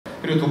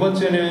그리고 두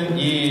번째는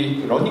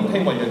이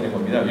러닝타임 관련된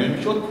겁니다. 요즘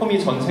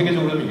숏폼이 전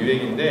세계적으로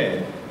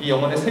유행인데 이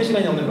영화는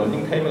 3시간이 넘는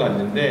러닝타임을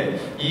갔는데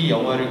이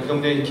영화를 그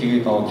정도의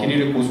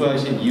길이를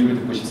고수하신 이유를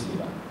듣고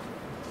싶습니다.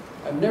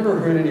 I've never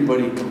heard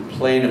anybody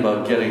complain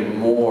about getting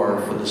more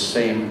for the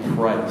same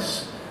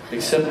price,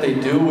 except they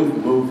do with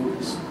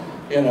movies.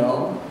 You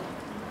know,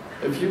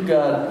 if you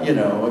got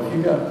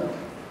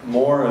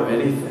more of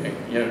anything,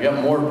 you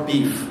got more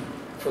beef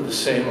for the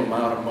same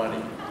amount of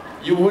money,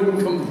 you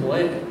wouldn't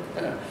complain.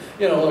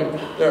 You know,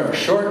 look, there are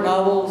short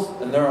novels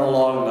and there are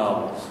long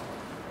novels.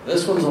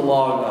 This one's a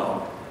long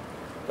novel.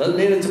 Doesn't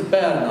mean it's a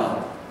bad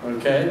novel,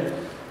 okay?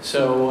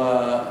 So,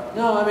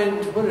 no, I mean,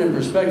 to put it in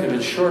perspective,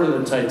 it's shorter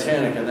than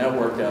Titanic, and that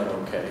worked out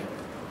okay,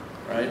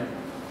 right?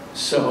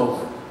 So,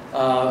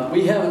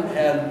 we haven't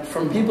had,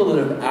 from people that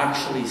have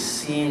actually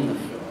seen the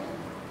film,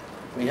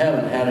 we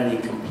haven't had any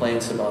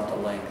complaints about the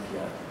length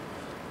yet.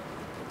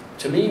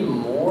 To me,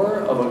 more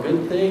of a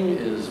good thing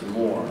is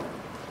more.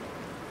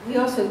 We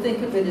also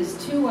think of it as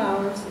 2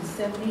 hours and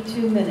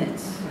 72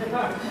 minutes.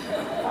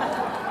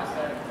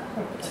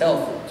 It's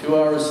healthy. 2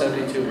 hours,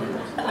 72 minutes.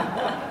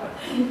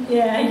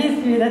 예,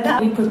 알겠습니다.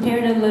 We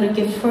prepared a little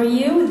gift for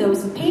you,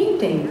 those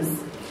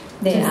paintings.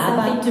 네,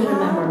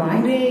 아바타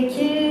물의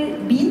길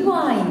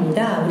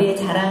민화입니다. 우리의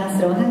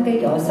자랑스러운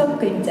한글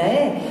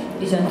 6글자에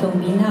우리 전통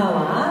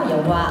민화와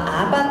영화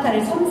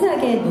아바타를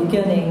섬세하게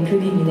녹여낸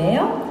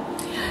그림이네요.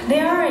 They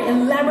are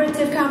an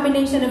elaborative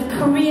combination of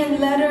Korean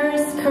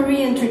letters,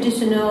 Korean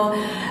traditional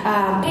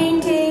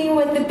painting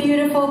with the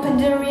beautiful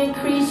Pandurian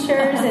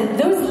creatures, and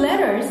those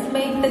letters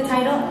make the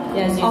title.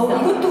 Yes, you saw.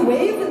 이것도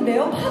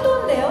wave인데요,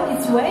 파도인데요.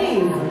 It's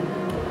wave.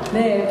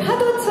 네,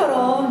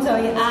 파도처럼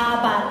저희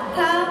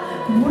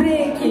아바타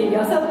물의 길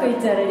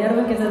 6글자를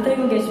여러분께서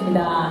들고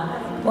계십니다.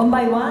 One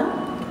by one.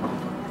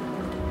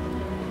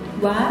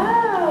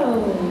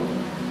 와우.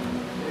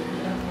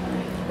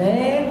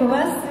 네,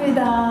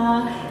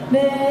 고맙습니다.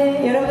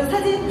 네, 여러분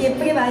사진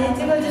예쁘게 많이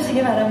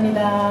찍어주시기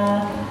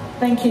바랍니다.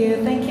 Thank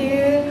you, thank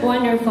you.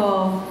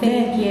 Wonderful,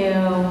 thank you.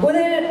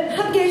 오늘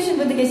함께 해주신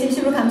분들께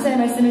진심으로 감사의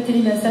말씀을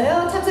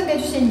드리면서요.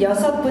 참석해주신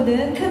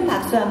 6분은 큰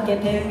박수와 함께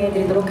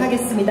배웅해드리도록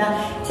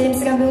하겠습니다.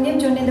 제임스 감독님,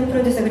 존 랜드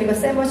프로듀서, 그리고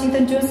샘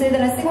워싱턴, 존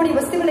세드나 시고리버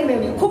스티블링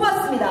배우님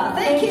고맙습니다.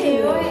 Thank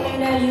you.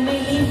 And you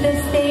may leave the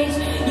stage.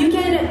 You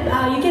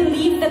can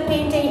leave the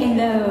painting in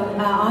the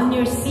on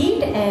your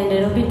seat, and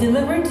it'll be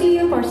delivered to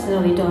you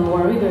personally. Don't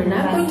worry, we're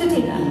not going to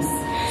take these.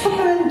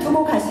 선물은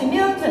두고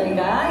가시면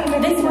저희가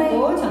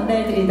이메일로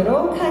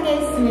전달드리도록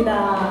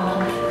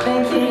하겠습니다.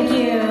 Thank you. Thank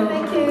you.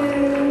 Thank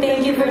you.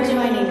 Thank you for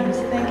joining.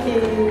 Thank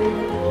you.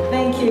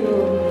 Thank you.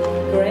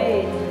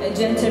 Great. A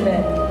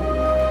gentleman.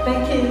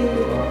 Thank you.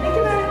 Thank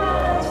you very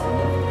much.